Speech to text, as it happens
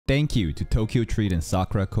Thank you to Tokyo Treat and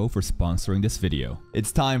Sakura Co for sponsoring this video.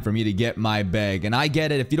 It's time for me to get my bag, and I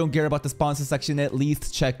get it. If you don't care about the sponsor section, at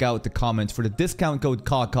least check out the comments for the discount code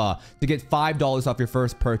CAWCAW to get $5 off your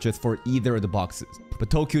first purchase for either of the boxes. But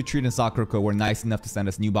Tokyo Treat and Sakura Co were nice enough to send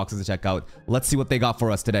us new boxes to check out. Let's see what they got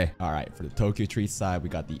for us today. All right, for the Tokyo Treat side, we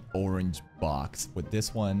got the orange box with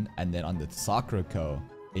this one, and then on the Sakura Co,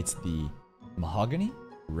 it's the mahogany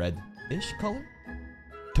red-ish color.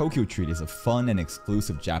 Tokyo Treat is a fun and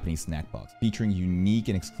exclusive Japanese snack box featuring unique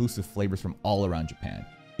and exclusive flavors from all around Japan.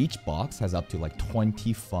 Each box has up to like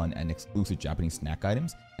 20 fun and exclusive Japanese snack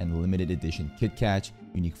items and limited edition Kit Kat,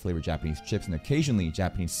 unique flavored Japanese chips, and occasionally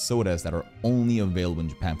Japanese sodas that are only available in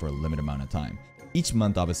Japan for a limited amount of time. Each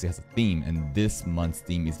month obviously has a theme, and this month's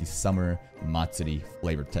theme is the Summer Matsuri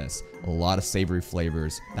flavor test. A lot of savory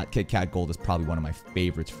flavors. That Kit Kat Gold is probably one of my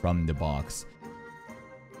favorites from the box.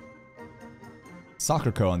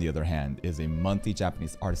 Sakura Co, on the other hand, is a monthly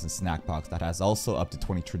Japanese artisan snack box that has also up to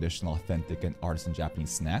 20 traditional, authentic, and artisan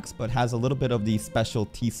Japanese snacks, but has a little bit of the special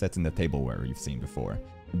tea sets in the tableware you've seen before.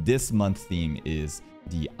 This month's theme is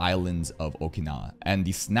the islands of Okinawa, and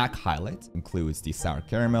the snack highlights includes the sour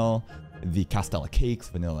caramel, the castella cakes,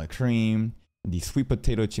 vanilla cream, the sweet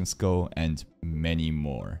potato chimsko, and many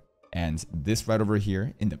more. And this right over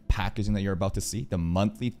here in the packaging that you're about to see, the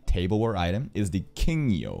monthly tableware item is the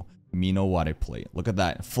Kingyo Mino Ware plate. Look at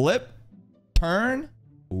that. Flip. Turn.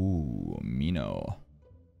 Ooh, Mino.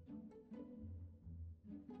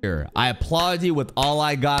 Here, I applaud you with all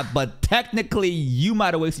I got, but technically you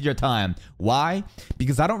might have wasted your time. Why?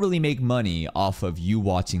 Because I don't really make money off of you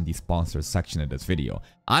watching the sponsors section of this video.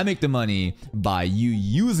 I make the money by you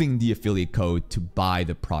using the affiliate code to buy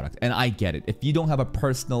the product. And I get it. If you don't have a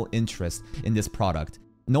personal interest in this product,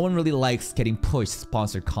 no one really likes getting pushed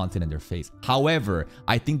sponsored content in their face. However,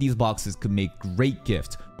 I think these boxes could make great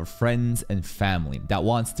gifts for friends and family that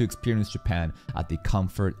wants to experience Japan at the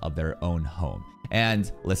comfort of their own home. And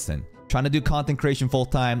listen, trying to do content creation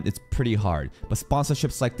full-time, it's pretty hard. But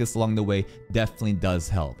sponsorships like this along the way definitely does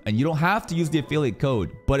help. And you don't have to use the affiliate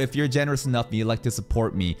code. But if you're generous enough and you'd like to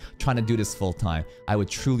support me trying to do this full-time, I would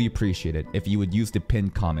truly appreciate it if you would use the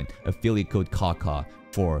pinned comment, affiliate code CAWCAW,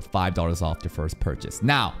 for $5 off your first purchase.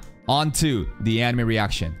 Now, on to the anime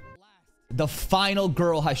reaction. The final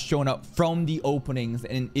girl has shown up from the openings,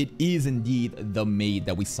 and it is indeed the maid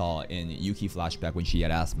that we saw in Yuki flashback when she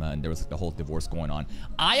had asthma and there was like the whole divorce going on.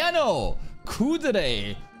 Ayano!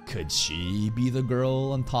 Kudere! Could she be the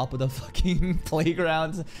girl on top of the fucking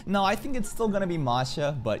playground? No, I think it's still gonna be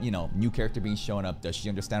Masha, but you know, new character being shown up. Does she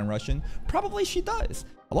understand Russian? Probably she does.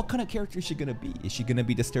 What kind of character is she gonna be? Is she gonna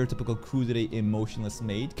be the stereotypical kudere emotionless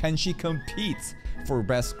maid? Can she compete for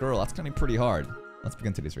best girl? That's gonna be pretty hard. Let's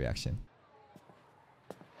begin today's reaction.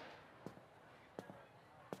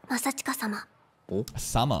 Masachika-sama. Oh?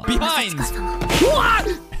 Sama. Behind!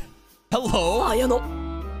 What? Hello? Ayano.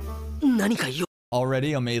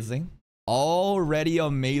 Already amazing. Already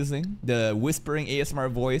amazing. The whispering ASMR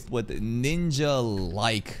voice with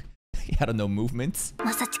ninja-like, I don't know, movements.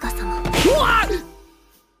 Masachika-sama. What?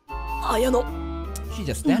 Ayano. She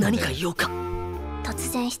just standing there.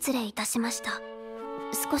 突然失礼いたしました。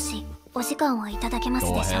少しお時間をいただけます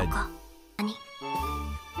でしょうか。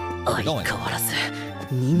相変わらず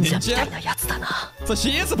忍者みたいなやつだな。So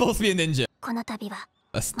she is supposed to be a ninja. この度は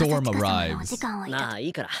A storm arrives.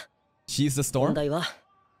 She's the storm?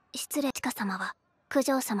 失礼ちか様は九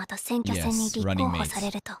条様と選挙戦に立候補さ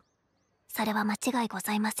れると、それは間違いご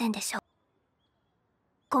ざいませんでしょう。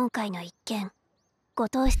今回の一件、ご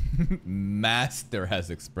当主 Master has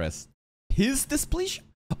expressed his displeasure.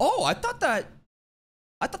 Oh, I thought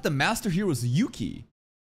the master here was Yuki.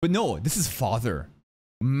 But no, this is father.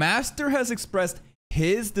 Master has expressed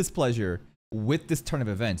his displeasure with this turn of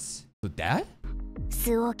events. So dad?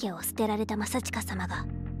 周王家を捨てられた正親様が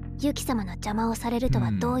ユキ様の邪魔をされると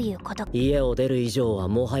はどういうこと？家を出る以上は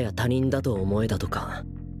もはや他人だと思えだとか。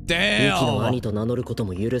Damn! ユキの兄と名乗ること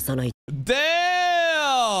も許さない。Damn!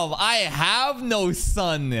 I have no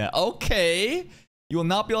son. Okay. You will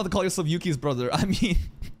not be able to call yourself Yuki's brother. I mean,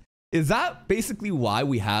 is that basically why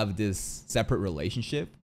we have this separate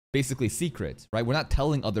relationship? Basically secret, right? We're not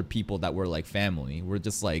telling other people that we're like family. We're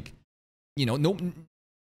just like, you know, no.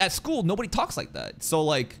 At school, nobody talks like that. So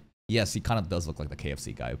like, yes, he kind of does look like the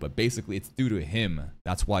KFC guy, but basically it's due to him.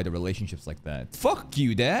 That's why the relationship's like that. Fuck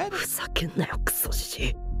you, dad.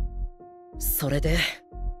 それで、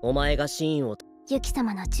お前がシーンをユキ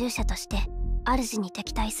様の従者として主に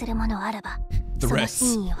敵対するものあれば、その Threats.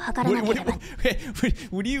 真意を図らなければ。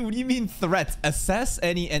What do you mean threats? Assess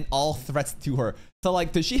any and all threats to her. So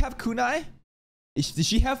like, does she have kunai? Does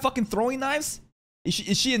she have fucking throwing knives? Is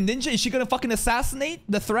she a ninja? Is she gonna fucking assassinate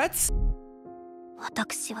the threats?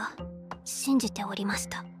 私は信じておりまし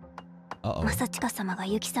た。マサチカ様が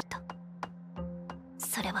ユキさんと。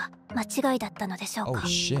それは間違いだったのでしょうか。Oh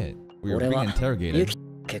shit. We were being interrogated.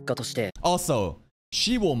 結果として。Also,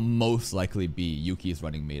 she will most likely be Yuki's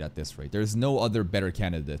running mate at this rate. There's no other better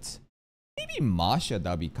candidates. Maybe Masha,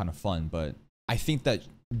 that'd be kind of fun, but I think that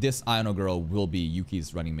this Ayano girl will be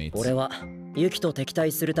Yuki's running mate. 俺はユキと敵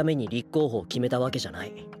対するために立候補を決めたわけじゃな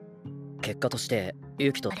い。結果として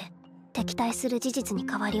ユキと敵対する事実に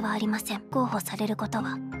変わりはありません。候補されること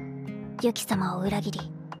はユキ様を裏切り。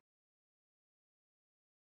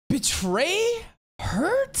Betray?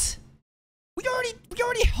 Hurt? We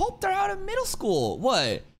already helped her out of middle school.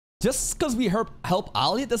 What? Just because we help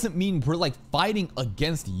Alya doesn't mean we're like fighting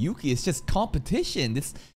against Yuki. It's just competition.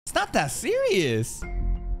 It's not that serious.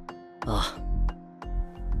 ああ。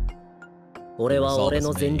俺は俺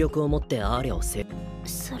の全力を持ってアーリャをせ。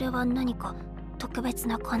それは何か特別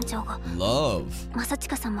な感情が。Love. マサチ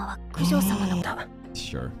カ様は九条様のだ。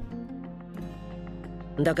Sure.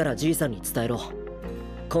 だからじいさんに伝えろ。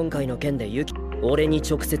今回の件でユキ、俺に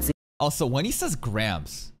直接。Also, when he says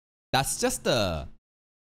Gramps, that's just a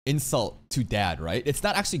insult to dad, right? It's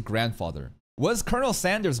not actually grandfather. Was Colonel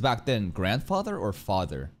Sanders back then grandfather or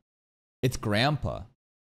father? It's grandpa.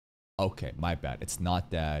 Okay, my bad. It's not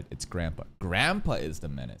dad, it's grandpa. Grandpa is the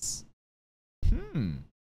menace.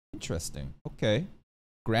 Interesting. Okay.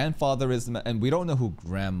 Grandfather is the and we don't know who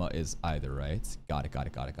grandma is either, right? Got it.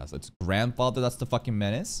 So it's grandfather that's the fucking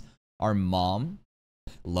menace. Our mom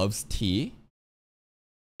loves tea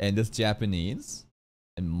and is Japanese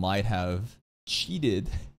and might have cheated.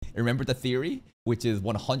 Remember the theory? Which is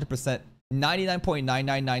 100%,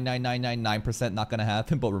 99.9999999% not gonna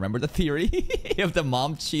happen. But remember the theory of the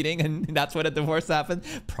mom cheating and that's when a divorce happened?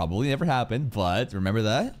 Probably never happened, but remember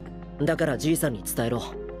that? だからじいさんに伝えろ。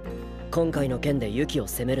今回の件でユキを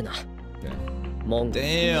責めるな。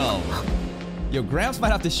Damn. Yo, Gramps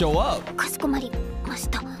might have to show up. かしこまりまし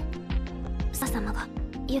た。さ様が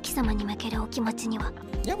ユキ様に向けるお気持ちには。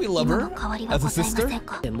Yeah, we love her as a sister.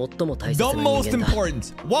 The most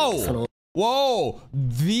important. Whoa. Whoa.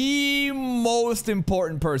 The most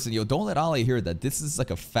important person. Yo, don't let Alya hear that. This is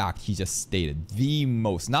like a fact he just stated. The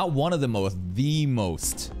most. Not one of the most. The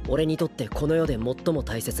most. 俺にとってこの世で最も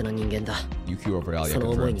大切な人間だ。Yuki over Alya. そ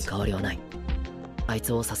の思いに変わりはない。あい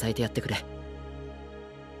つを支えてやってくれ。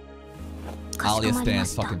Alya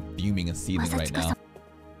stands fucking fuming and seething right now.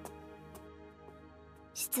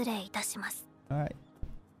 失礼いたします。 Alright.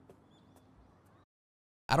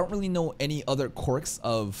 I don't really know any other quirks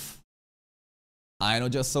of Ayano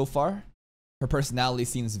just so far. Her personality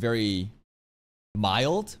seems very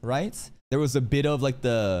mild, right? There was a bit of like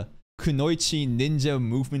the kunoichi ninja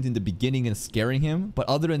movement in the beginning and scaring him. But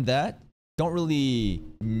other than that, don't really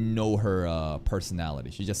know her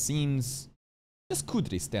personality. She just seems just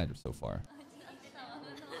kudere standard so far.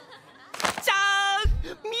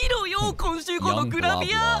 見ろよ今週このグラ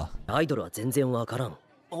ビア。アイドルは全然わからん。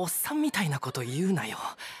おっさんみたいなこと言うなよ。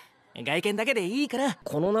外見だけでいいから。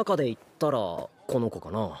この中で言ったらこの子か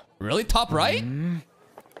な。Really? Top right?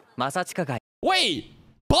 マサチカが。Wait!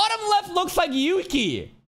 Bottom left looks like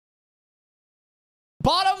Yuki!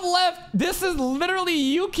 Bottom left, this is literally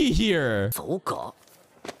Yuki here! そうか。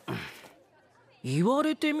言わ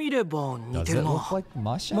れてみれば似てるな。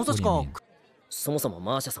マサチカ。そもそも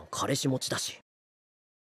マーシャさん彼氏持ちだし。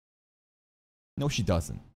No, she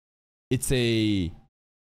doesn't. It's a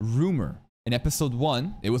rumor. In episode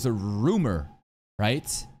 1, it was a rumor,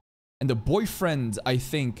 right? And the boyfriend, I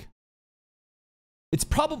think, it's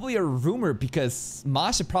probably a rumor because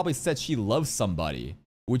Masha probably said she loves somebody,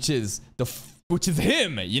 which is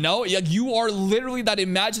him, you know? Like you are literally that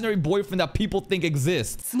imaginary boyfriend that people think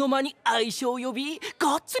exists. いつの間に相性呼び、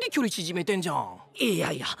がっつり距離縮めてんじゃん。い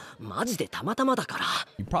やいや、マジでたまたまだから。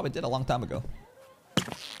You probably did a long time ago.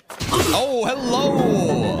 Oh,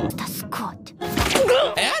 hello!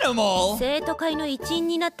 Animal! 生徒会の一員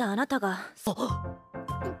になったあなたが。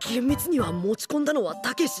厳密には持ち込んだのは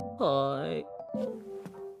たけし。はい。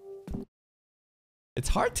It's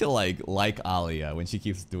hard to like Alya when she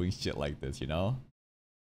keeps doing shit like this, you know?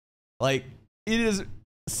 Like, it is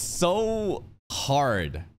so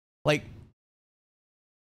hard. Like,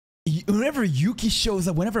 whenever Yuki shows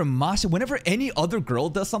up, whenever Masha, whenever any other girl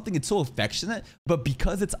does something, it's so affectionate. But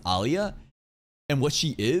because it's Alya and what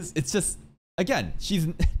she is, it's just, again,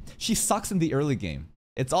 she sucks in the early game.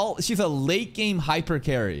 She's a late game hyper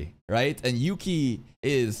carry, right? And Yuki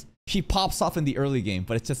she pops off in the early game,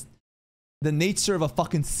 but it's just the nature of a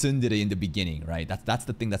fucking tsundere in the beginning, right? That's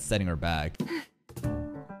the thing that's setting her back.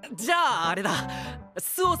 じゃああれだ。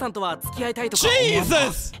スオさんとは付き合いたいとか思わんか。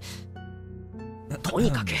 Jesus! と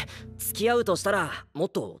にかく付き合うとしたらもっ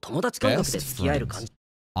と友達感覚で付き合える感じ。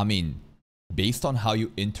 I mean, based on how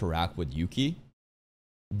you interact with Yuki,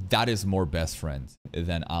 that is more best friends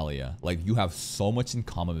than Alya. Like, you have so much in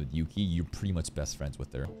common with Yuki, you're pretty much best friends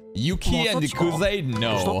with her. Yuki and Kuze,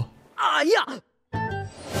 no. あ、いや。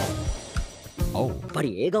 Oh, やっぱ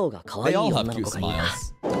り笑顔が可愛 they い all 女 have の cute 子がいいな。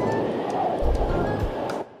 smiles.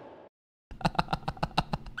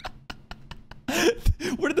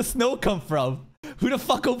 Where did the snow come from? Who the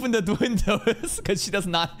fuck opened the windows? Because she does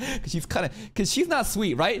not, because she's not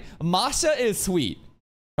sweet, right? Masha is sweet,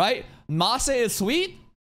 right? Masha is sweet.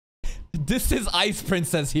 This is Ice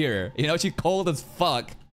Princess here. You know, she's cold as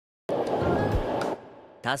fuck.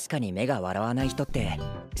 確かに目が笑わない人って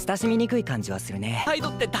親しみにくい感じはするね。態度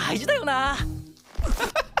って大事だよな。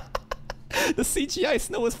 The CGI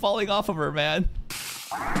snow is falling off of her, man.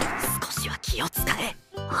 少しは気を使え。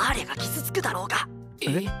あれが傷つくだろうが。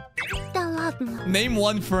Name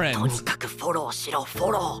one と friend. にかくフォローしろ、フ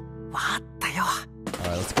ォロー。わかったよ。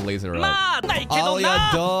 Alright, let's go laser her up. まあないけど Alya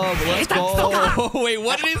な。 dub, let's go. Wait,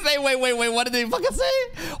 what did he say? Wait, what did they fucking say?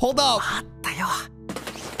 Hold up. わかったよ。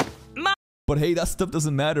 But hey, that stuff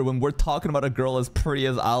doesn't matter when we're talking about a girl as pretty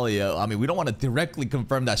as Alya. I mean, we don't want to directly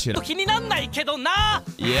confirm that shit. 気になんないけどな。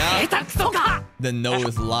 Yeah? 下手くそか。 Then no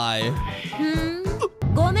is lie.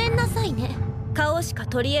 ごめんなさいね。顔しか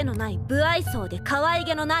取り柄のない不愛想で可愛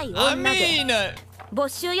げのない I 女で mean...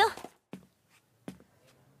 没収よ。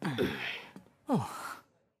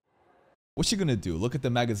 What's she gonna do? Look at the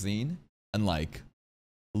magazine and like...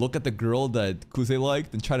 Look at the girl that Kuze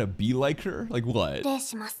liked and try to be like her? Like what? 礼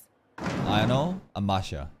します。 Ayano and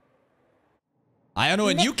Masha. Ayano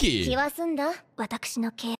and 気 Yuki! は済んだ。私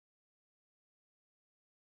の経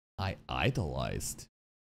I idolized.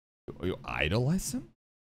 You idolize him?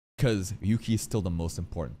 Because Yuki is still the most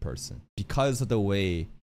important person. Because of the way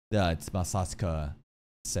that Masashika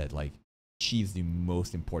said, like, she's the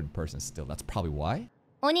most important person still. That's probably why.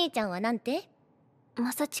 お兄ちゃんはなんて？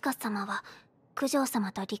正親様は九条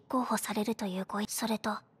様と立候補されるというご意。それ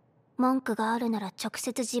と文句があるなら直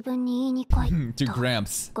接自分に言いに来い To と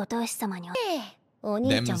Gramps. ご当主様に。お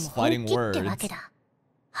兄ちゃんも本気ってわけだ。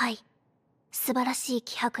はい。素晴らしい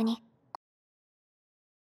気迫に。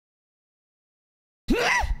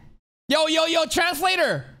 Yo,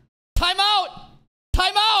 translator! Time out!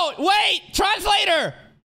 Time out! Wait! Translator!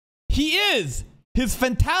 He is! His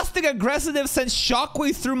fantastic aggressiveness sends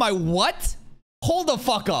shockwaves through my what? Hold the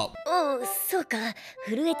fuck up! おう、そうか。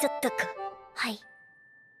震えちゃったか。はい。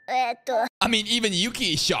I mean, even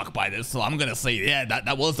Yuki is shocked by this, so I'm gonna say, yeah,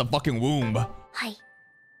 that was the fucking womb. はい。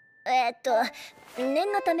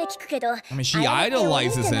念のため聞くけど、 I mean, she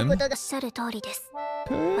idolizes him. おっしゃる通りです。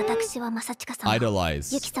私は正親様、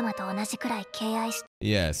 Idolize. ユキ様と同じくらい敬愛し。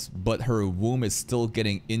 Yes, but her womb is still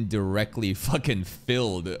getting indirectly fucking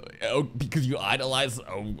filled. Oh, because you idolize.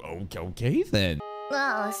 Oh, okay then.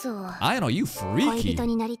 ああ、そう。 I don't know, you 恋 freaky. 人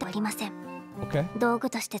になりたくありません。 Okay. 道具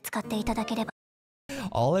として使っていただければ。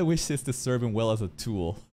 All I wish is to serve him well as a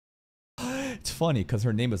tool. It's funny because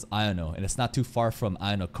her name is Ayano, and it's not too far from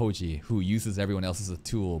Ayano Koji, who uses everyone else as a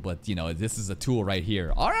tool. But you know, this is a tool right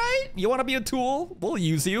here. All right, you want to be a tool? We'll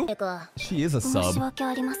use you. てか、 She is a 申し sub. 訳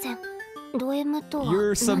ありません。ド M とは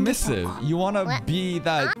You're 何でしょう submissive. か。 You want to be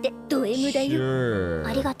that. で、ド M だよ。 Sure.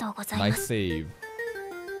 ありがとうございま Nice す。 save.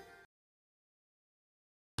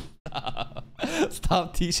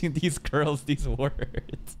 Stop teaching these girls these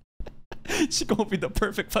words. She gonna be the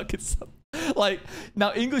perfect fucking sub. Like,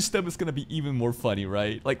 now English dub is gonna be even more funny,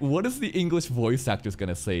 right? Like, what is the English voice actors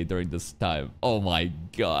gonna say during this time? Oh my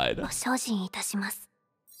god. ご精進いたします。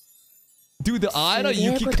 Dude, the Ayano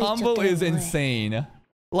Yuki combo is insane.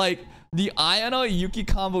 Like, the Ayano Yuki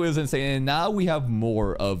combo is insane. And now we have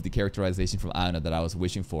more of the characterization from Ayano that I was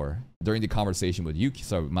wishing for during the conversation with Yuki,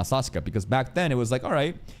 sorry, Masashika. Because back then it was like,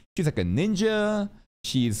 alright, she's like a ninja,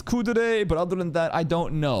 she's kudere, but other than that, I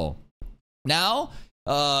don't know. Now,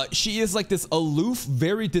 she is like this aloof,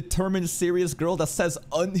 very determined, serious girl that says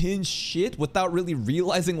unhinged shit without really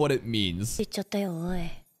realizing what it means. 言っちゃったよ、おい。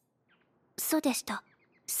そうでした。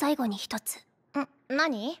最後に一つ。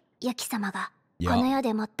何？ユキ様がこの世で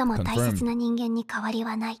最も大切な人間に変わり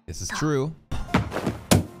はない。 This is true.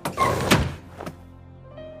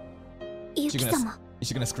 ユキ様。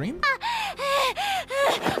Is she gonna scream?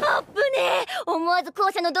 あっぶねえ。思わず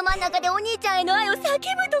校舎のど真ん中でお兄ちゃんへの愛を叫ぶ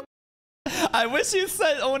と。 I wish you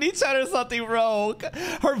said Oni-chan or something wrong.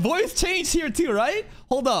 Her voice changed here too, right?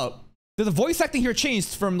 Hold up. The voice acting here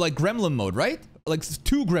changed from like gremlin mode, right? Like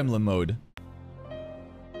to gremlin mode.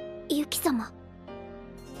 ユキ様。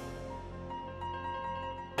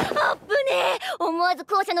思わず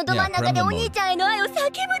校舎のど真ん中でお兄ちゃんへの愛を叫ぶ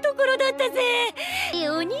ところだったぜ。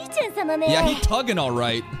お兄ちゃん様め。Yeah, he tugging all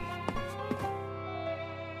right.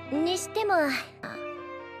 にしても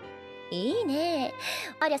いいね。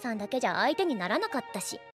アリャさんだけじゃ相手にならなかった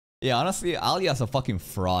し。Yeah, honestly, Alya's a fucking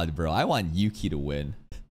fraud, bro. I want Yuki to win.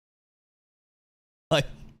 Like,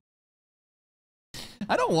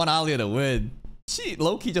 I don't want Alya to win. She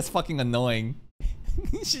low-key just fucking annoying.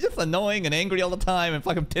 She's just annoying and angry all the time and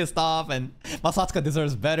fucking pissed off, and Masatsuka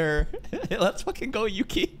deserves better. Let's fucking go,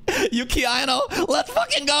 Yuki. Yuki, Ayano, let's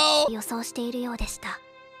fucking go! 予想しているようでした。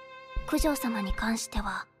九条様に関して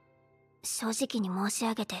は正直に申し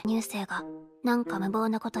上げて入生がなんか無謀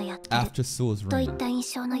なことやってる After Suo's とい ring. った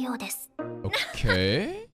印象のようです。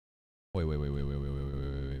Okay.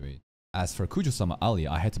 Wait. As for Kujo-sama Alya,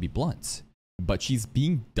 I had to be blunt. But she's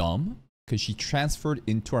being dumb because she transferred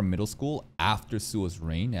into our middle school after Suo's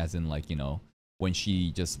reign, as in, like, you know, when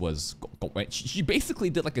she just was... She basically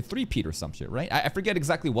did like a three-peat or some shit, right? I forget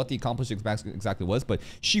exactly what the accomplishment exactly was, but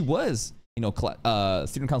she was, you know,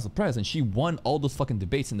 student council president. She won all those fucking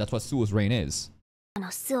debates, and that's what Suo's reign is.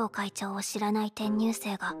 スオ会長を知らない転入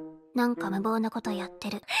生がなんか無謀なことやって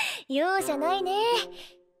る。容赦ないね。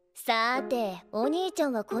さて、お兄ちゃ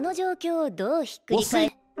んはこの状況をどうひっくり返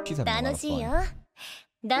る？楽しいよ。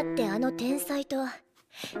だってあの天才と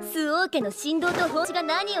スオー家の神道と法師が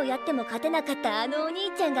何をやっても勝てなかったあのお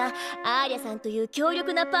兄ちゃんがアーリャさんという強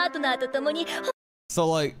力なパートナーと共に。So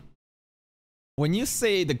like, when you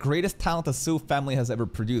say the greatest talent the Suo family has ever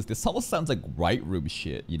produced, this almost sounds like Right Room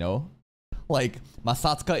shit, you know? Like,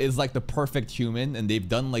 Masatsuka is like the perfect human, and they've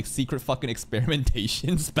done like secret fucking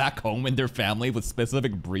experimentations back home in their family with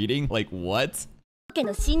specific breeding. Like, what? Something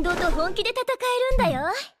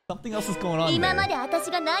else is going on 今ま there. で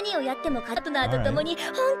私が何をやってもパートナーと共に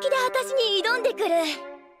本気で私に挑んでくる。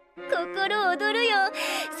心躍るよ。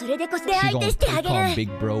それでこそで She 相手 gonna してあ take げ on る。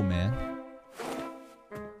 big bro, man.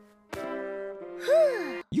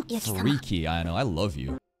 You freaky, I know. I love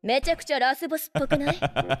you. めちゃくちゃラスボスっぽくない？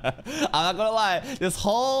 I'm not gonna lie. This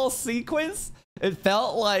whole sequence, it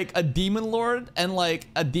felt like a demon lord and like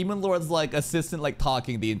a demon lord's like assistant like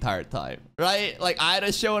talking the entire time, right? Like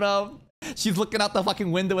Ida showed up. She's looking out the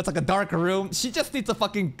fucking window. It's like a dark room. She just needs a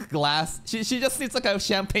fucking glass. She just needs like a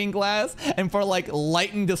champagne glass and for like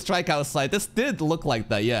lighting the strike outside. This did look like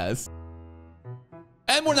that, yes.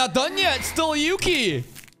 And we're not done yet. Still Yuki.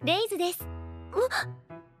 レイズです。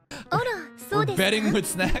あら、そうですか。 Betting with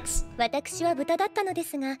snacks. 私は豚だったので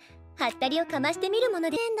すが、はったりをかましてみるもの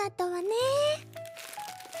で変だったわね。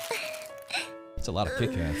It's a lot of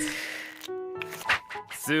kick-ass.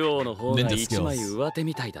 スオの方が一枚上手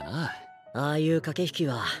みたいだな。ああいう駆け引き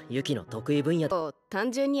はユキの得意分野。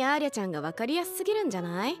単純にアーリャちゃんが分かりやすすぎるんじゃ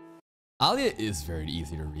ない？ Alya is very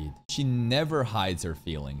easy to read. She never hides her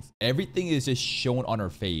feelings. Everything is just shown on her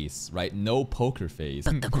face, right? No poker face.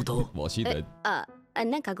 Well, she did.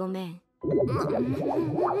 なんかごめん。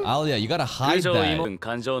Alya, you gotta hide that.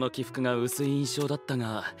 感情の起伏が薄い印象だった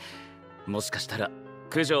が、もしかしたら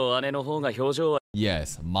九条姉の方が表情は。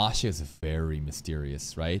Yes, Masha is very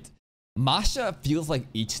mysterious, right? Masha feels like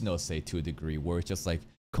Ichinose to a degree, where it's just like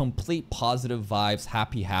complete positive vibes,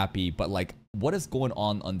 happy, but like what is going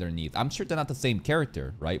on underneath? I'm sure they're not the same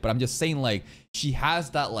character, right? But I'm just saying like she has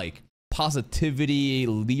that like positivity,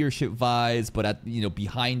 leadership vibes, but at, you know,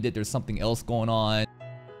 behind it there's something else going on.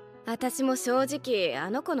 私も正直あ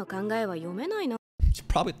の子の考えは読めないな。 She's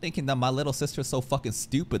probably thinking that my little sister is so fucking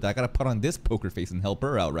stupid that I gotta put on this poker face and help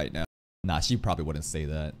her out right now. Nah, she probably wouldn't say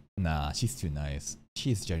that. Nah, she's too nice.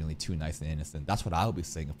 She is genuinely too nice and innocent. That's what I would be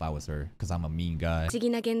saying if I was her, because I'm a mean guy. 不思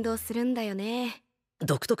議な言動するんだよね。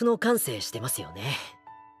独特の感性してますよね。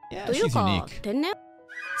Yeah, という she's か unique. 天然。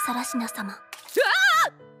サラシナ様。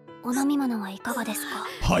お飲み物はいかがですか？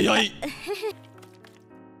早い。い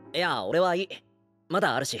や、俺はいい。ま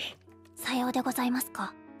だあるし。さようでございます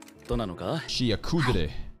か。どうなのか？ She a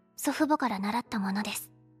kudere. 祖父母から習ったもので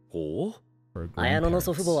す。ほ綾野の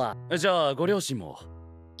祖父母は。う。じゃあご両親も。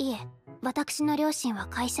いえ、私の両親は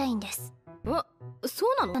会社員です。そ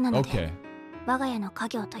うなの？なので、 Okay. 我が家の家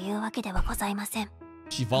業というわけではございません。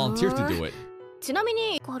 She volunteered to do it. ちなみ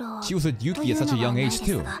に、She was with と Yuki い at う such a のは young ない age です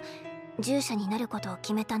too. が、従者になることを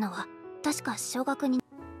決めたのは確か小学2。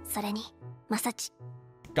それにまさし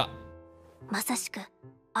く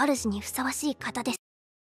主にふさわしい方です。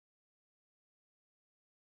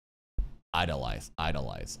Idolize,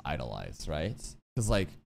 right? Because like,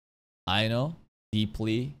 Ayano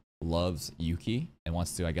deeply loves Yuki and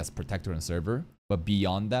wants to, I guess, protect her and serve her. But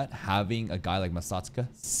beyond that, having a guy like Masatsuka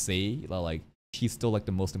say that like she's still like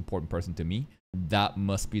the most important person to me, that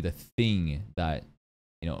must be the thing that,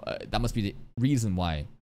 you know, that must be the reason why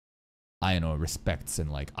Ayano respects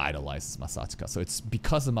and like idolizes Masatsuka. So it's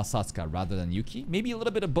because of Masatsuka rather than Yuki. Maybe a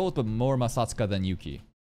little bit of both, but more Masatsuka than Yuki.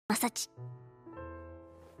 まさ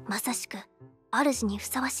しく主にふ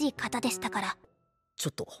さわしい方でしたから。ちょ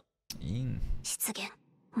っと。失言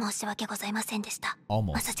申し訳ございませんでした。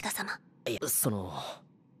 Almost. マサチカ様。いや、その。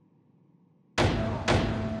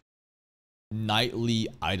Nightly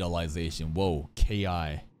idolization. Whoa,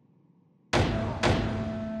 KI.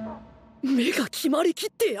 目が決まりきっ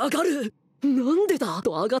て上がる。なんでだ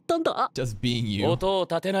と上がったんだ。Just being you. 音を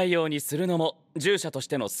立てないようにするのも従者とし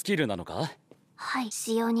てのスキルなのか？はい、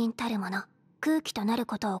使用人たるもの、空気となる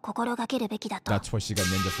ことを心がけるべきだと。 That's why she got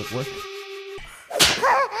ninja footwork.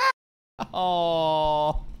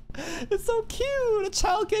 Oh, it's so cute. A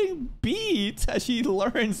child getting beat as she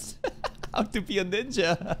learns how to be a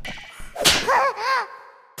ninja.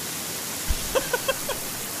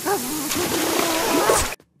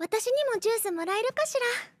 私にもジュースもらえるかしら。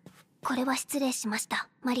これは失礼しました、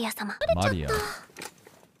マリア様。マリア。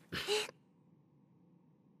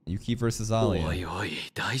Yuki vs. Alya. おいおい、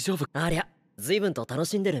大丈夫？ありゃ、随分と楽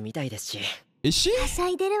しんでるみたいですし。Is she? はしゃ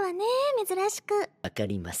いでるわね、珍しく。わか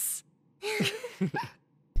ります。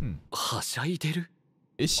はしゃいでる？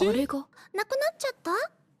 Is she? あれがなくなっちゃった？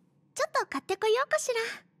ちょっと買ってこようかしら。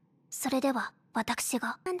それでは私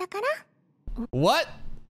がなんだから。What?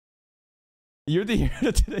 You're the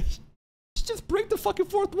hero today. You just break the fucking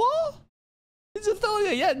fourth wall? You just tell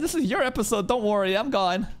me, yeah, this is your episode. Don't worry, I'm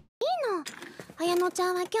gone. いいの。綾乃ち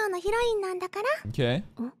ゃんは今日のヒロインなんだから。Okay.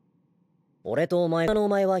 俺とお前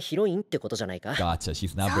はヒロインってことじゃないか。Gotcha.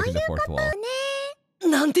 She's not breaking the fourth wall.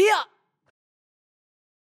 なんでや。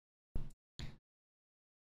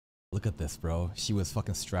Look at this, bro. She was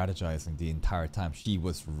fucking strategizing the entire time. She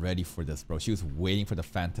was ready for this, bro. She was waiting for the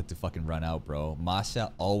Fanta to fucking run out, bro.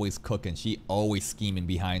 Masha always cooking. She always scheming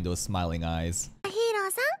behind those smiling eyes. ヒーロ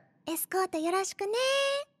ーさん、エスコートよろしくね。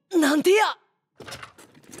なんでや。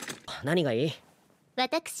何がいい？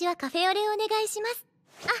私はカフェオレをお願いします。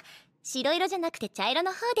あ、白色じゃなくて茶色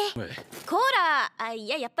の方で。コーラ、あ、い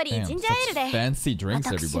や、やっぱり Damn, ジンジャーエールで。 fancy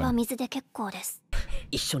drinks, 私は everyone. 水で結構です。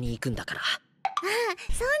一緒に行くんだから。あ、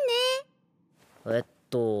そうね。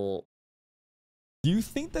Do you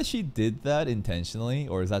think that she did that intentionally,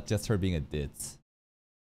 or is that just her being a ditz?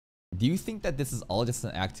 Do you think that this is all just an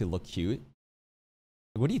act to look cute?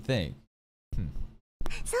 What do you think?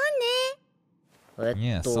 そうね。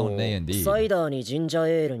Yeah, so nay indeed. サイダーにジンジャー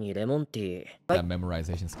エールにレモンティー。That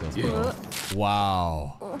memorization skills, bro.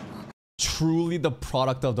 Wow. Truly the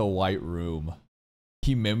product of the White Room.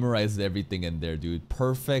 He memorized everything in there, dude.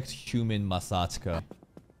 Perfect human Masatsuka.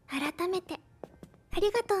 改めてあり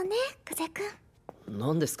がとうね、クゼくん。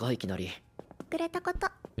何ですかいきなり。くれたこと。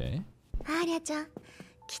Okay. アーリャちゃん、きっ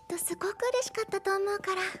とすごく嬉しかったと思う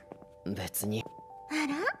から。別に。あ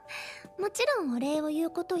ら、もちろんお礼を言う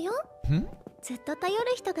ことよ。ずっと頼る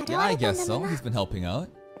人が現 Yeah, I れたん guess だ so. もの。 He's been helping out.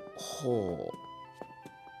 ほ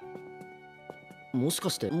う。もしか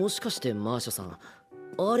してマーシャさん、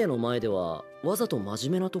アーリャの前ではわざと真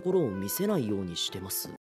面目なところを見せないようにしてま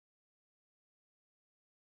す。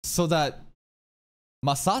So that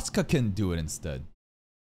Masatsuka can do it instead.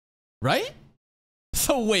 Right?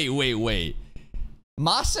 So wait.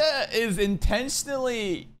 Masha is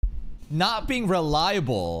intentionally not being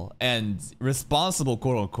reliable and responsible,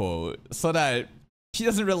 quote unquote, so that she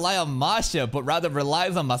doesn't rely on Masha, but rather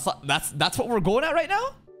relies on Masatsuka. That's what we're going at right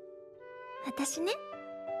now? 私ね、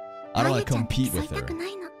 I don't アー want リャ to ちゃんに compete 競 with いた her. くな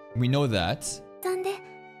いの。 We know that. そんで、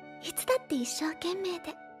いつだって一生懸命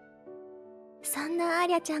で。そんなアー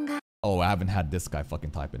リャちゃんが。 Oh, I haven't had this guy fucking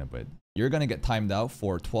type in a bit. You're gonna get timed out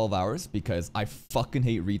for 12 hours because I fucking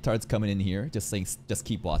hate retards coming in here just saying, just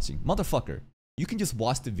keep watching. Motherfucker, you can just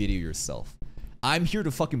watch the video yourself. I'm here to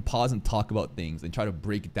fucking pause and talk about things and try to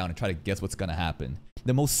break it down and try to guess what's gonna happen.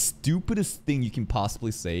 The most stupidest thing you can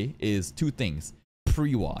possibly say is two things.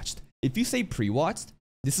 Pre-watched. If you say pre-watched,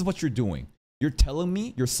 this is what you're doing. You're telling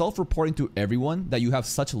me, you're self-reporting to everyone that you have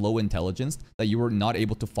such low intelligence that you were not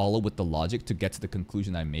able to follow with the logic to get to the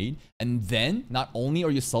conclusion I made. And then, not only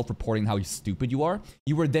are you self-reporting how stupid you are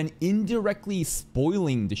then indirectly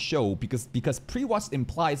spoiling the show because pre-watched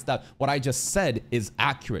implies that what I just said is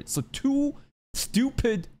accurate. So two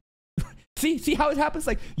stupid... see how it happens?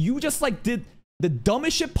 Like, you just like did the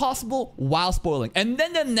dumbest shit possible while spoiling. And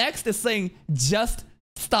then the next is saying, just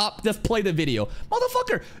stop, just play the video.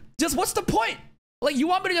 Motherfucker! Just what's the point? Like, you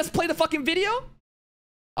want me to just play the fucking video?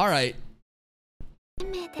 Alright.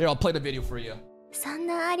 Here, I'll play the video for you. そん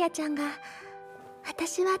なアーリャちゃんが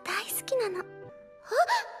私は大好きなの。あ、エー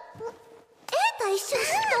タ一緒し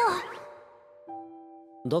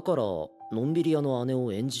た。だからのんびり屋の姉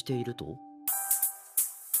を演じていると。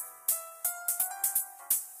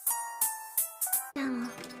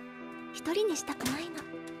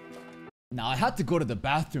Now I had to go to the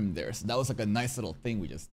bathroom there, so that was like a nice little thing we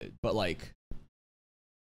just did. But like,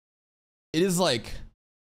 it is like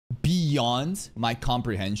beyond my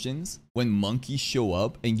comprehensions when monkeys show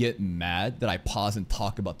up and get mad that I pause and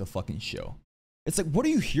talk about the fucking show. It's like, what are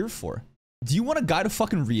you here for? Do you want a guy to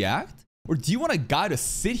fucking react? Or do you want a guy to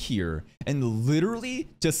sit here and literally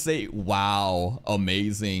just say, wow,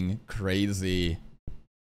 amazing, crazy?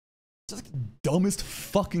 Just like dumbest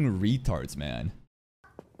fucking retards, man.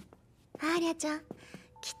 アーリャちゃん、きっ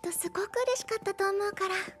とすごく嬉しかったと思うか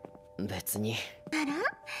ら。別に。なら、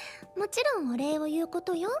もちろんお礼を言うこ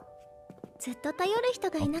とよ。ずっと頼る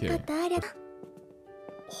人がいなかったアーリャ。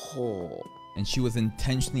ほう。 And she was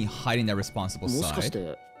intentionally hiding that responsible もしかし side.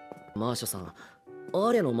 てマーシャさん、ア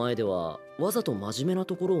ーリャの前ではわざと真面目な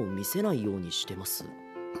ところを見せないようにしてます。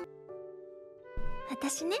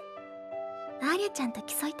私ね、アーリャちゃんと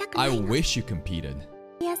競いたくな I いの。 wish you competed.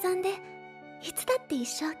 屋さんでいつだって一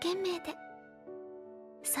生懸命で、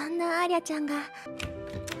そんなアーリャちゃんが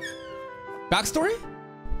Backstory? エ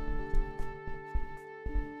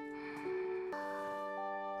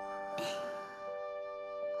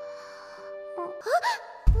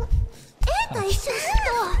ータ一緒にい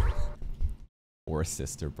た。 Worst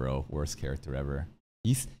sister, bro. Worst character ever.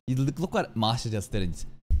 You look what Masha just did.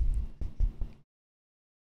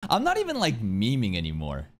 I'm not even like memeing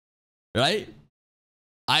anymore, right?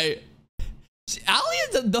 Alya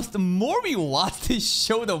does, the more we watch this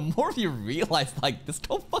show, the more we realize like this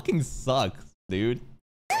show fucking sucks, dude.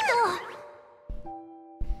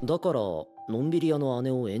 だからのんびり屋の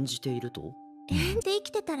姉を演じていると。で生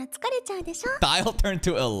きてたら疲れちゃうでしょ。 Dial turned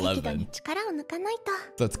to 適度に 11, 力を抜かない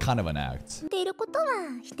と。 so it's kind of an act. っていることは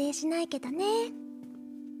否定しないけどね。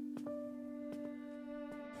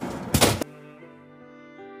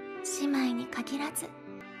姉妹に限らず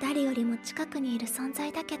誰よりも近くにいる存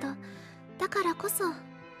在だけど、だからこそ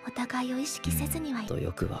お互いを意識せずにはいと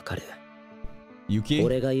よくわかる。 Yuki?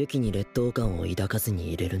 俺がユキに劣等感を抱かずに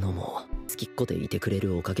入れるのも好きっ子でいてくれ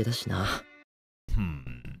るおかげだしな。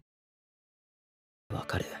わ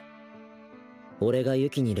かる。俺がユ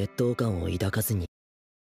キに劣等感を抱かずに。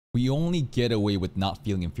 We only get away with not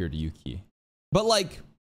feeling inferior to Yuki. But like,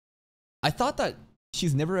 I thought that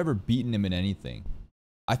she's never ever beaten him in anything.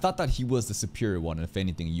 I thought that he was the superior one, and if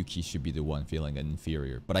anything, Yuki should be the one feeling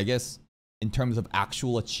inferior. But I guess in terms of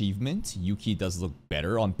actual achievement, Yuki does look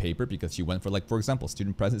better on paper because she went for, like, for example,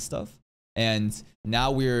 student president stuff. And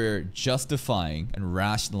now we're justifying and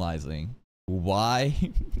rationalizing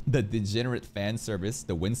why the degenerate fan service,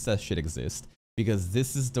 the Wincest, should exist. Because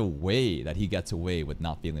this is the way that he gets away with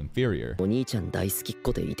not feeling inferior. お兄ちゃん大好きっ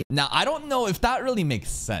子でいて。 Now, I don't know if that really makes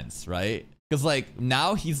sense, right? Because, like,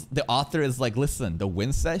 now the author is like, listen, the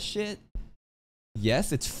Wincest shit,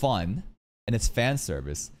 yes, it's fun, and it's fan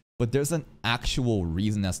service, but there's an actual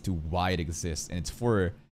reason as to why it exists, and it's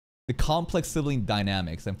for the complex sibling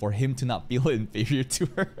dynamics, and for him to not feel inferior to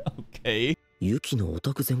her, okay? ユキのオ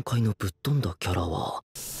タク全開のぶっ飛んだキャラは。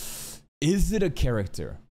 Is it a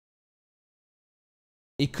character?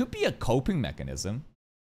 It could be a coping mechanism.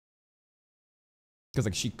 Because,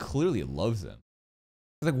 like, she clearly loves him.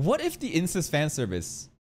 Like, what if the incest fan service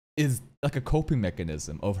is like a coping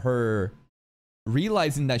mechanism of her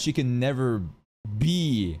realizing that she can never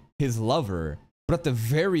be his lover, but at the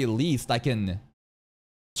very least, I can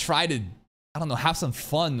try to, I don't know, have some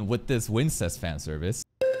fun with this Wincest fan service.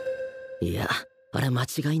 いや、あれ間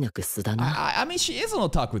違いなく素だな。I mean, she is an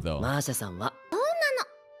otaku though. マーシャさんは。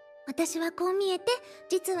私はこう見えて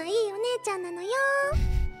実はいいお姉ちゃんなのよ。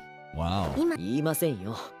 Wow. 今言いません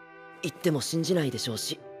よ。言っても信じないでしょう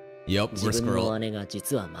し。 Yep, 自 worst 分 girl. の姉が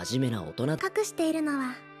実は真面目な大人だ。隠しているの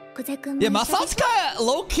は久世君も Yeah, 一緒で Masatsuka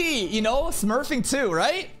low key, you know, smurfing too,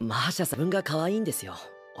 right? マーシャさん自分が可愛いんですよ。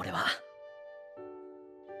俺は。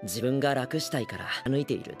自分が楽したいから抜い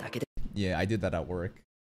ているだけで。 Yeah, I did that at work.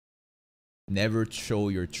 Never show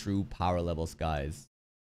your true power levels, guys.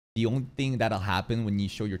 The only thing that'll happen when you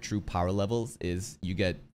show your true power levels is you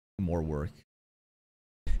get more work.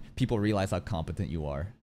 People realize how competent you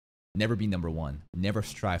are. Never be number one. Never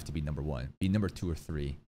strive to be number one. Be number 2 or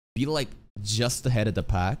 3. Be like just ahead of the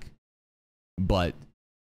pack, but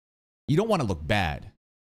you don't want to look bad.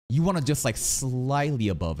 You want to just like slightly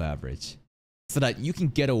above average so that you can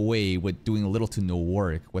get away with doing little to no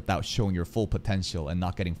work without showing your full potential and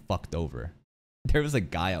not getting fucked over. There was a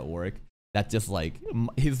guy at work that just like,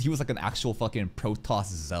 he was like an actual fucking Protoss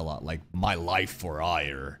zealot, like my life for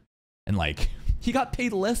ire. And like, he got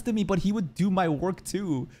paid less than me, but he would do my work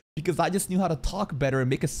too. Because I just knew how to talk better and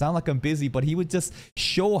make it sound like I'm busy, but he would just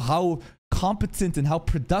show how competent and how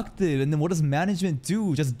productive, and then what does management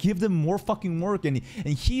do? Just give them more fucking work, and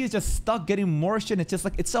he is just stuck getting more shit. And it's just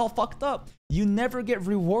like, it's all fucked up. You never get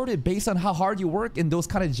rewarded based on how hard you work in those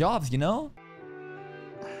kind of jobs, you know?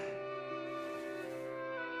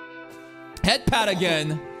 Head pat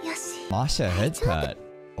again. Masha head pat.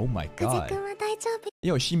 Oh my god.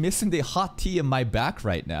 Yo, she missing the hot tea in my back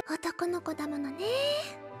right now.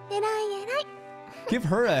 Give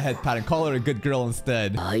her a head pat and call her a good girl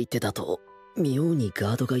instead.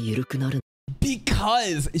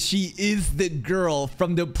 Because she is the girl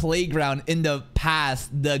from the playground in the past.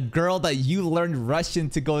 The girl that you learned Russian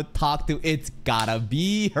to go talk to. It's gotta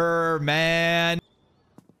be her, man.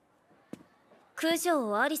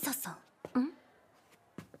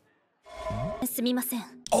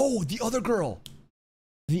 Oh, the other girl.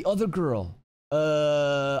 The other girl.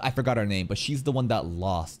 I forgot her name, but she's the one that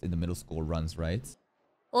lost in the middle school runs, right?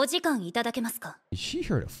 Is she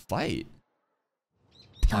here to fight?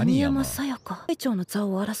 Taniyama.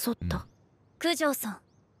 九条さん、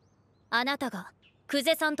あなたが久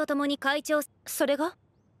世さんと共に会長、それが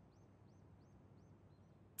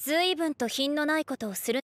随分と品のないことを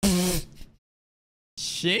する。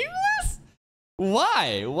Shameless?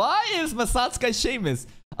 Why? Why is Masatsuka shameless?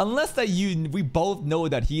 Unless that we both know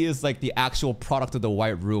that he is like the actual product of the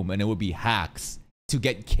White Room, and it would be hacks to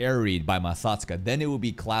get carried by Masatsuka. Then it would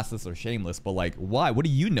be classless or shameless. But like, why? What do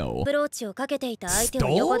you know? ブローチをかけていた相手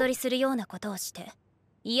を横取りするようなことをして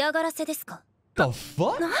嫌がらせですか? The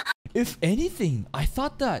fuck? If anything, I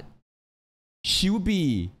thought that she would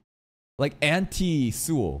be like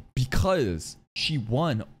anti-Suo because she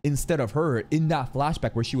won instead of her in that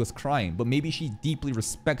flashback where she was crying. But maybe she deeply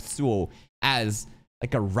respects Suo as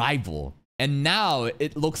like a rival. And now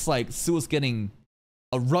it looks like Suo's getting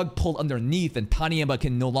a rug pulled underneath and Taniyama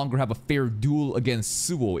can no longer have a fair duel against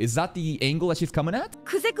Suo. Is that the angle that she's coming at?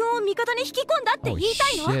 Oh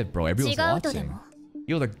shit, bro. Everyone's watching.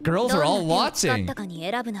 Yo, the girls are all watching.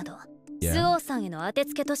 Yeah.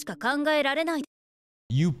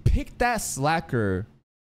 You picked that slacker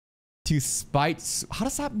to spite. How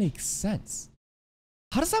does that make sense?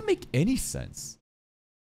 How does that make any sense?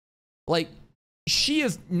 Like, she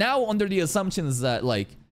is now under the assumptions that like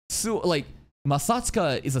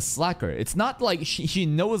Masatsuka is a slacker. It's not like she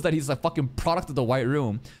knows that he's a fucking product of the White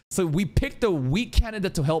Room. So we picked a weak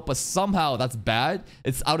candidate to help us somehow. That's bad.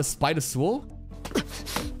 It's out of spite of Suo.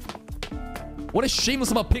 What is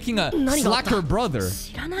shameless about picking a slacker brother? What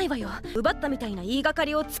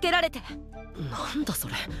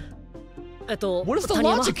is the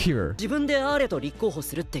logic here? 自分でアーレと立候補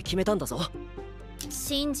するって決めたんだぞ。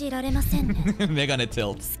信じられませんね。Megane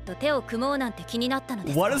tilts. と手を組もうなんて気になったの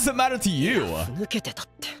です。What does it matter to you? 抜けてたっ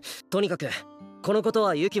て。とにかくこのこと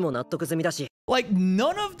はユキも納得済みだし。Like,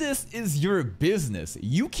 none of this is your business.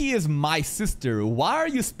 Yuki is my sister. Why are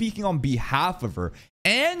you speaking on behalf of her?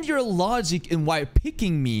 And your logic in why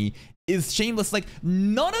picking me is shameless. Like,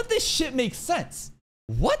 none of this shit makes sense.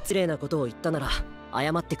 What? 失礼なことを言ったなら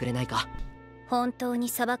謝ってくれないか。本当に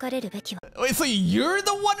裁かれるべきは。Wait, so you're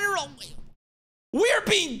the one who... We're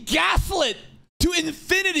being gaslit to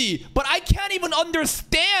infinity, but I can't even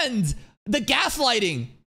understand the gaslighting.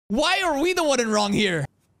 Why are we the one in wrong here?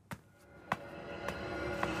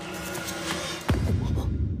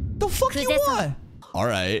 The fuck you want? All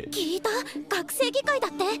right. 聞いた？学生議会だ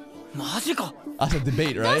って。マジか。That's a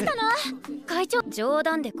debate, right? 会長、冗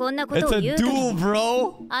談でこんなことを言う。 It's a duel,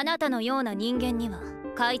 bro. あなたのような人間には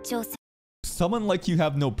会長。 Someone like you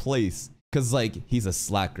have no place, cause like he's a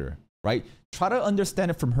slacker, right? Try to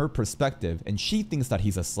understand it from her perspective, and she thinks that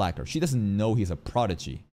he's a slacker. She doesn't know he's a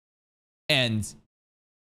prodigy, and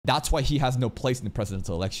that's why he has no place in the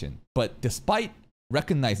presidential election. But despite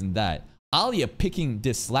recognizing that, Alya picking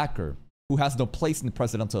this slacker who has no place in the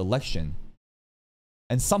presidential election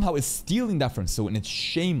and somehow is stealing that from Suo, and it's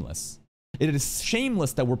shameless. It is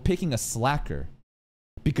shameless that we're picking a slacker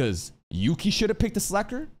because Yuki should have picked a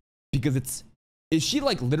slacker, because is she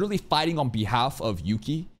like literally fighting on behalf of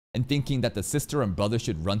Yuki and thinking that the sister and brother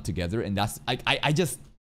should run together? And that's I just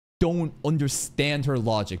don't understand her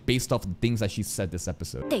logic based off the things that she said this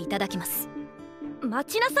episode. 待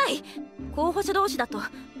ちなさい。候補者同士だと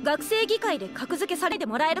学生議会で格付けされて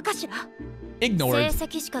もらえるかしら。Ignored. 成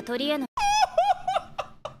績しか取り得ない。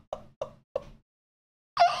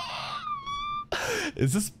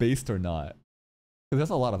Is this based or not? Because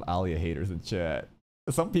there's a lot of Alya haters in chat.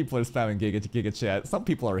 Some people are spamming Giga chat. Some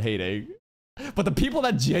people are hating. But the people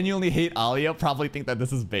that genuinely hate Alya probably think that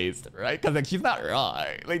this is based, right? Because like she's not wrong.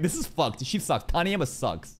 Like this is fucked. She sucks. Taniyama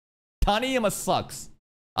sucks. Taniyama sucks.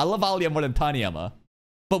 I love Alya more than Taniyama.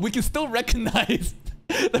 But we can still recognize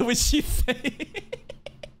that what she's saying.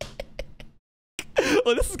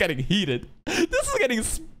 Oh, this is getting heated. This is getting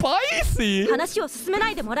spicy. 話を進めな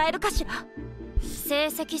いでもらえるかしら。成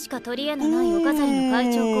績しか取り柄のないお飾りの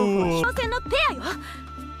会長候補。挑戦のペアよ。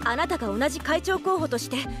あなたが同じ会長候補とし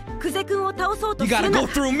て久世君を倒そうと You す gotta るな go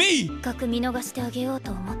ら。 through me. せっかく見逃してあげよう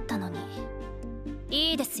と思ったのに。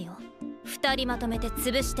いいですよ。二人まとめて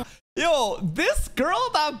潰して。Yo, this girl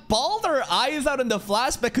that bawled her eyes out in the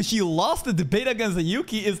flashback because she lost the debate against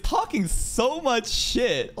Yuki is talking so much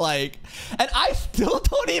shit. Like, and I still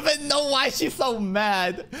don't even know why she's so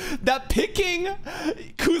mad that picking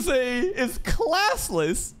Kuze is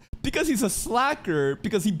classless because he's a slacker,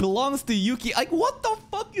 because he belongs to Yuki. Like, what the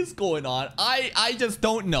fuck is going on? I just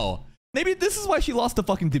don't know. Maybe this is why she lost the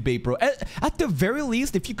fucking debate, bro. At the very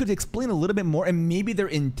least, if you could explain a little bit more, and maybe they're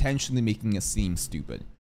intentionally making it seem stupid.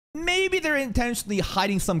 Maybe they're intentionally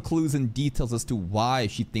hiding some clues and details as to why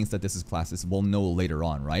she thinks that this is classist. We'll know later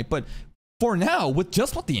on, right? But for now, with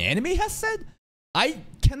just what the anime has said, I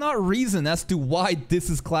cannot reason as to why this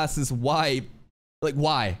is classist. Why? Like,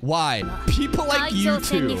 why? Why? People like you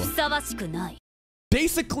two.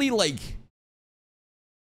 Basically, like,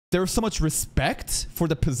 there's so much respect for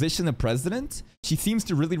the position of president. She seems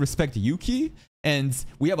to really respect Yuki. And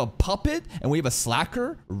we have a puppet and we have a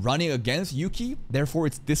slacker running against Yuki. Therefore,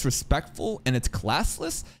 it's disrespectful and it's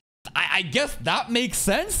classless. I guess that makes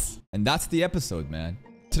sense. And that's the episode, man.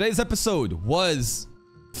 Today's episode was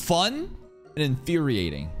fun and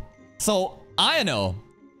infuriating. So, Ayano,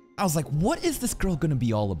 I was like, what is this girl gonna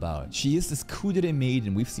be all about? She is this kudere maid,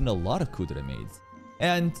 and we've seen a lot of kudere maids.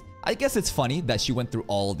 And I guess it's funny that she went through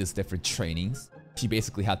all these different trainings. She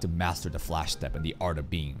basically had to master the flash step and the art of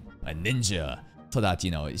being a ninja, so that,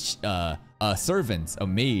 you know, a servant, a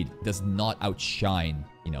maid, does not outshine,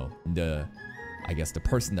 you know, I guess, the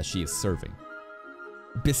person that she is serving.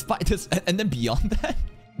 Despite this, and then beyond that,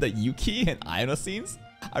 the Yuki and Ayano scenes,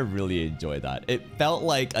 I really enjoyed that. It felt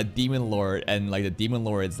like a demon lord, and like the demon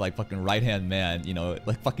lord's like fucking right-hand man, you know,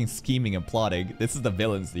 like fucking scheming and plotting. This is the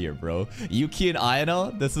villains here, bro. Yuki and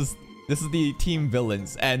Ayano, this is the team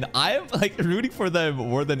villains, and I'm like rooting for them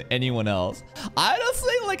more than anyone else.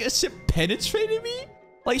 Honestly, like, a shit penetrated me.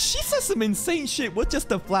 Like, she says some insane shit with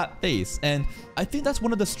just a flat face, and I think that's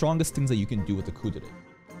one of the strongest things that you can do with the kudere.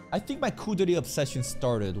 I think my kudere obsession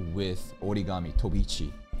started with Origami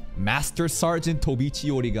Tobichi, Master Sergeant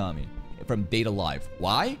Tobichi Origami from Date A Live.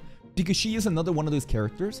 Why? Because she is another one of those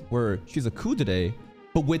characters where she's a kudere,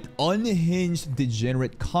 but with unhinged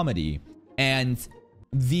degenerate comedy, and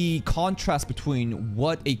the contrast between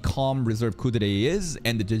what a calm, reserved kudere is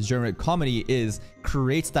and the degenerate comedy is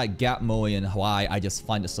creates that gap moe, and why I just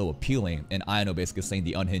find it so appealing. And Ayano basically saying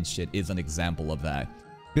the unhinged shit is an example of that.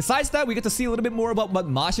 Besides that, we get to see a little bit more about what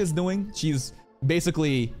Masha's doing. She's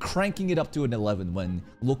basically cranking it up to an 11 when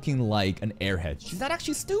looking like an airhead. She's not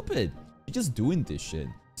actually stupid. She's just doing this shit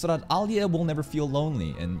so that Alya will never feel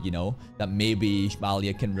lonely, and, you know, that maybe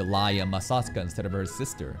Alya can rely on Masatsuka instead of her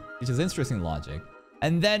sister, which is interesting logic.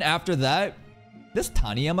 And then after that, this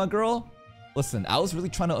Taniyama girl, listen, I was really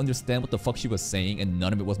trying to understand what the fuck she was saying, and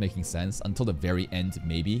none of it was making sense until the very end,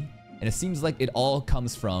 maybe. And it seems like it all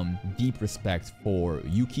comes from deep respect for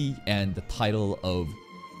Yuki and the title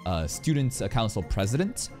of Student Council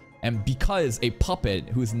President. And because a puppet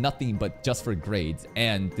who is nothing but just for grades,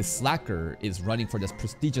 and the slacker is running for this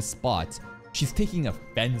prestigious spot, she's taking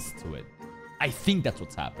offense to it. I think that's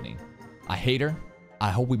what's happening. I hate her. I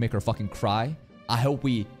hope we make her fucking cry. I hope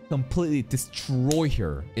we completely destroy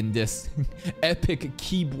her in this epic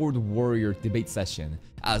keyboard warrior debate session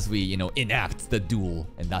as we, you know, enact the duel.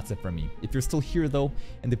 And that's it for me. If you're still here though,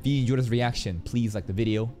 and if you enjoyed this reaction, please like the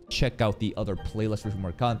video, check out the other playlist for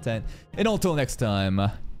more content, and until next time,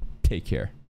 take care.